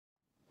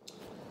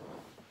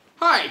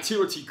Hi,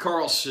 Taylor T.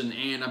 Carlson,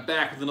 and I'm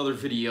back with another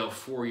video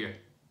for you.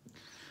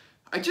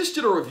 I just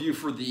did a review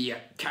for the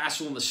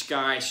Castle in the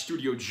Sky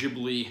Studio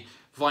Ghibli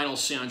vinyl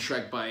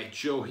soundtrack by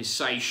Joe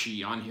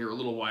Hisaishi on here a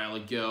little while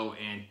ago,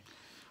 and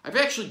I've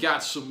actually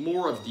got some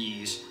more of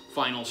these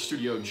vinyl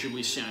Studio Ghibli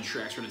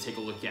soundtracks we're going to take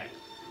a look at.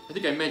 I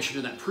think I mentioned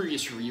in that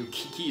previous review,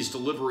 Kiki's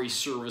Delivery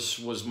Service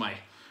was my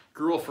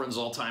girlfriend's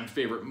all-time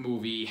favorite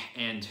movie,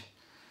 and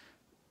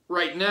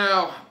right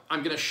now,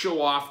 I'm going to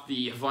show off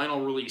the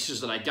vinyl releases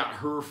that I got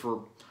her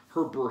for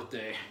her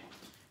birthday.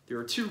 There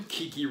are two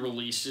Kiki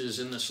releases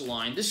in this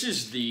line. This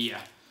is the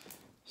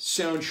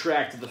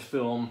soundtrack to the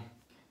film,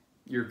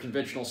 your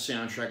conventional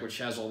soundtrack, which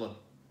has all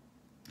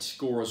the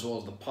score as well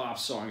as the pop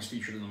songs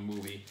featured in the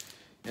movie.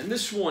 And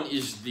this one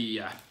is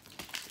the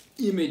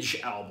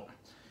Image album.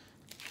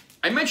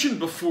 I mentioned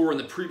before in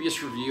the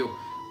previous review,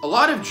 a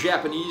lot of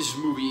Japanese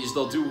movies,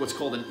 they'll do what's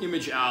called an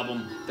image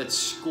album that's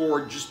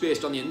scored just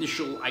based on the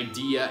initial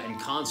idea and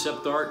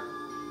concept art.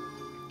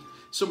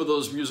 Some of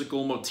those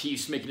musical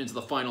motifs make it into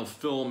the final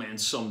film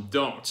and some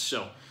don't.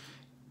 So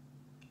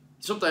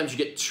sometimes you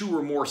get two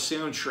or more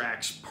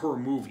soundtracks per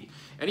movie.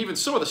 And even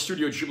some of the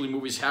Studio Ghibli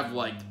movies have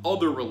like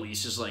other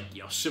releases like,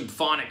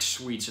 symphonic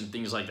suites and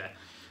things like that.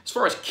 As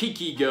far as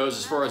Kiki goes,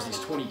 as far as these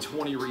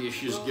 2020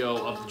 reissues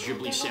go of the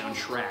Ghibli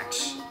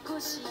soundtracks,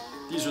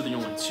 these are the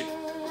only two.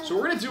 So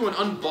we're going to do an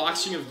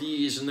unboxing of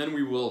these, and then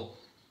we will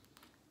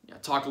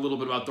talk a little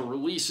bit about the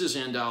releases,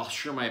 and I'll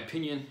share my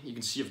opinion. You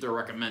can see if they're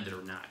recommended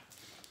or not.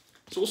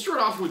 So we'll start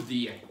off with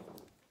the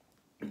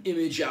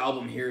Image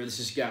album here. This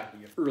has got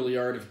the early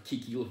art of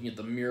Kiki looking at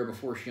the mirror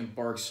before she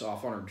embarks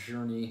off on her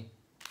journey.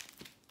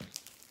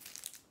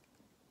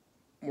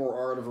 More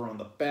art of her on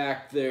the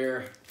back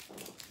there.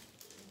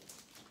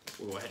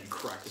 We'll go ahead and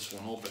crack this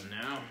one open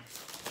now.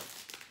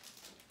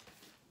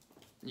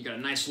 You got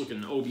a nice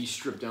looking OB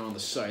strip down on the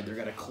side there.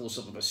 Got a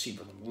close-up of a scene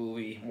from the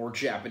movie. More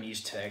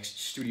Japanese text,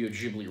 Studio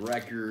Ghibli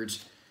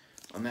Records.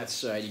 On that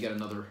side, you got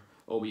another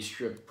OB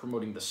strip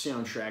promoting the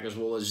soundtrack as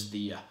well as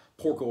the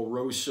Porco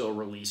Rosso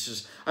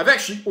releases. I've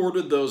actually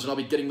ordered those, and I'll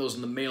be getting those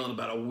in the mail in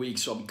about a week,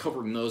 so I'll be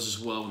covering those as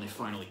well when they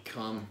finally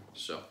come.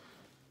 So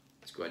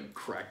let's go ahead and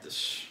crack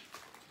this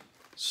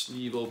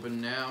sleeve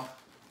open now.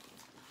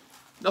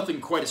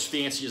 Nothing quite as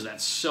fancy as that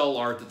cell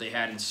art that they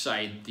had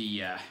inside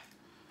the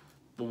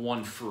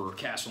one for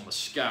Castle in the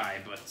Sky,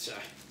 but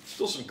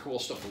still some cool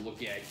stuff to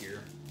look at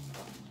here.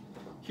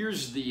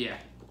 Here's the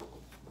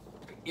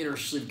inner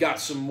sleeve.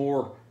 Got some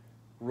more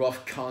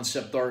rough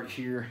concept art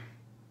here.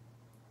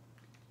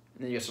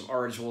 And then you got some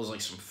art as well as like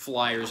some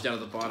flyers down at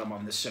the bottom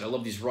on this side. I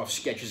love these rough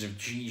sketches of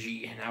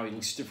Gigi and how he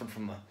looks different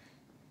from the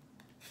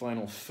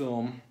final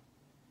film.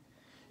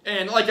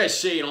 And like I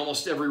say in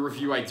almost every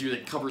review I do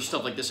that covers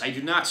stuff like this, I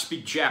do not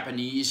speak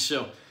Japanese,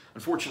 so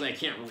unfortunately I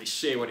can't really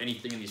say what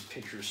anything in these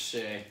pictures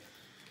say.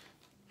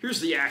 Here's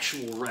the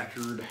actual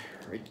record.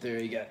 Right there,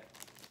 you got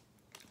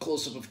a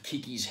close-up of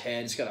Kiki's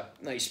head. It's got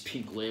a nice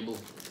pink label.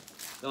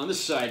 Now on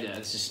this side,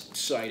 this is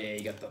side A.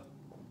 You got the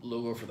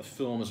logo for the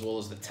film as well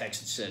as the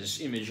text that says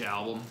Image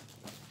album.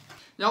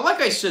 Now, like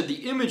I said,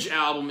 the Image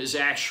album is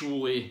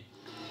actually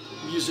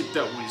music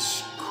that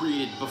was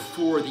created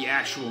before the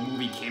actual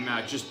movie came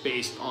out, just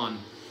based on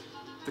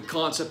the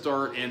concept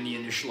art and the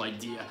initial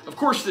idea. Of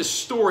course, this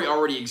story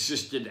already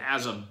existed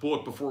as a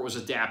book before it was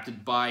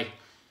adapted by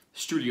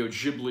Studio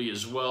Ghibli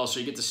as well, so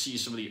you get to see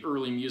some of the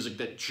early music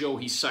that Joe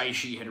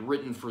Hisaishi had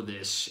written for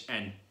this,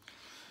 and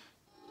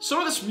some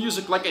of this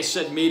music, like I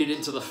said, made it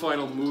into the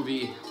final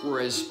movie,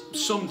 whereas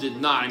some did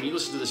not. I mean,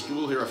 listen to this, you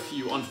will hear a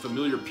few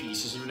unfamiliar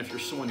pieces, even if you're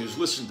someone who's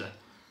listened to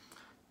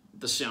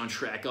the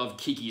soundtrack of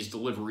Kiki's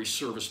Delivery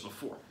Service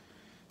before.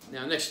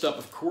 Now, next up,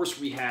 of course,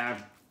 we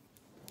have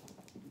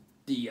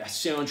the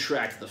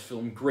soundtrack to the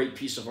film. Great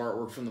piece of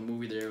artwork from the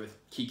movie there with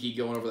Kiki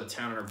going over the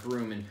town on her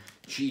broom and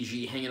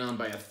Gigi hanging on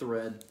by a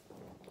thread.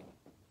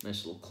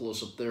 Nice little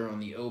close-up there on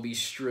the OB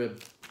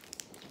strip.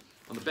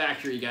 On the back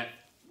here, you got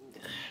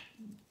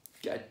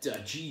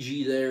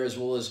Gigi there, as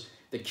well as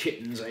the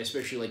kittens. I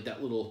especially like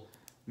that little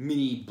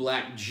mini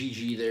black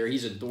Gigi there.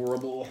 He's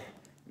adorable.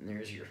 And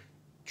there's your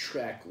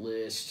track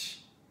list.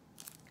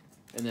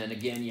 And then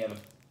again, you have a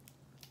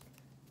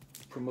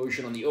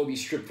promotion on the OB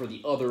strip for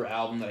the other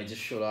album that I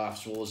just showed off,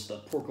 as well as the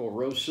Porco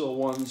Rosso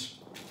ones.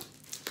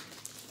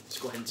 Let's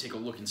go ahead and take a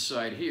look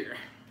inside here.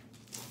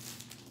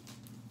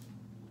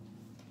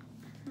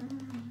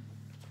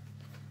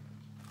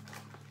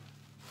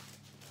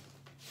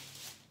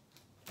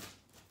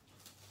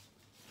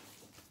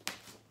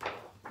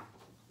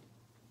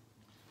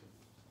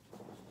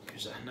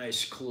 Here's a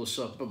nice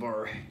close-up of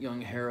our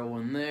young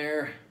heroine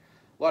there.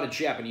 A lot of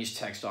Japanese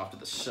text off to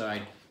the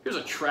side. Here's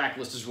a track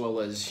list as well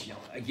as,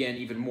 again,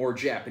 even more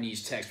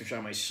Japanese text, which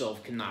I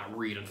myself cannot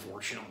read,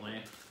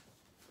 unfortunately.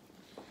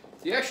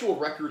 The actual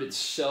record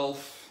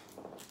itself,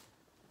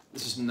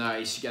 this is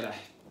nice. You got a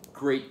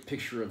great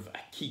picture of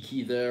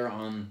Kiki there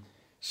on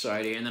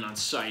side A, and then on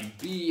side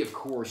B, of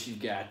course,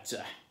 you've got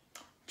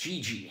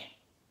Gigi.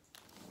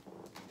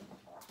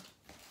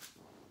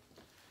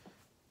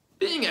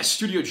 Being being a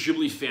Studio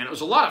Ghibli fan, it was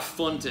a lot of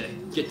fun to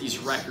get these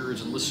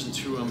records and listen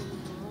to them.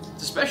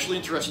 It's especially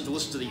interesting to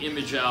listen to the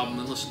Image album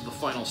and listen to the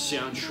final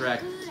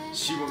soundtrack,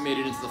 see what made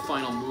it into the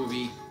final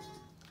movie,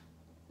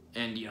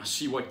 and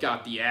see what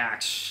got the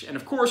axe. And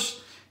of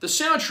course, the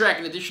soundtrack,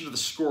 in addition to the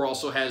score,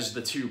 also has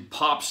the 2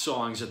 pop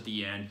songs at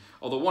the end,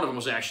 although one of them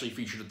was actually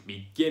featured at the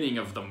beginning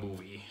of the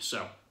movie.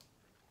 So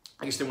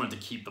I guess they wanted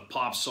to keep the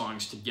pop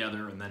songs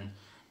together and then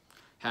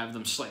have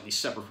them slightly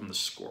separate from the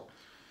score.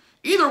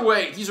 Either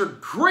way, these are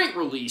great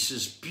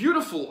releases,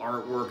 beautiful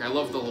artwork. I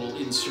love the little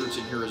inserts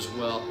in here as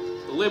well.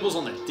 The labels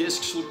on the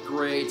discs look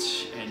great,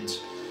 and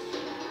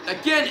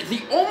again,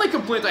 the only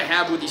complaint I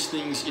have with these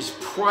things is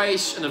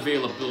price and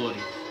availability.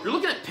 You're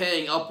looking at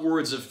paying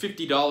upwards of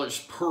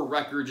 $50 per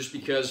record just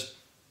because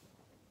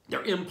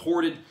they're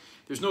imported.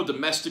 There's no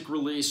domestic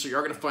release, so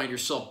you're going to find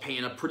yourself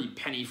paying a pretty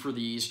penny for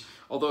these.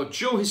 Although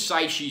Joe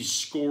Hisaishi's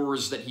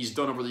scores that he's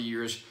done over the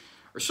years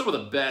are some of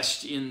the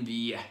best in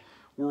the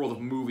world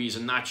of movies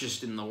and not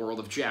just in the world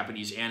of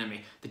Japanese anime.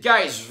 The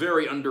guy is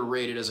very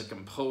underrated as a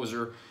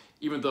composer,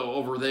 even though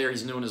over there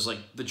he's known as like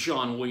the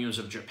John Williams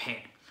of Japan.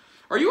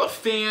 Are you a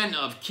fan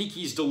of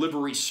Kiki's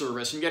delivery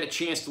service and got a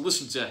chance to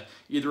listen to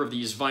either of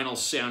these vinyl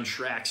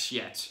soundtracks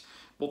yet?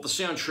 Both the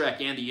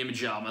soundtrack and the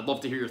Image album. I'd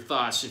love to hear your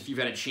thoughts if you've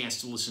had a chance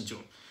to listen to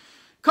them.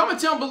 Comment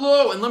down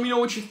below and let me know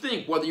what you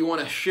think, whether you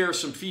want to share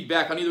some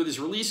feedback on either of these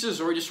releases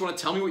or you just want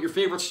to tell me what your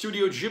favorite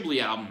Studio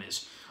Ghibli album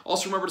is.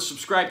 Also remember to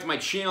subscribe to my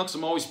channel because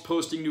I'm always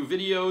posting new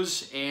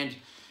videos, and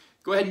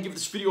go ahead and give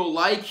this video a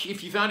like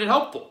if you found it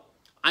helpful.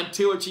 I'm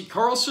Taylor T.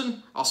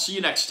 Carlson. I'll see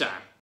you next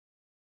time.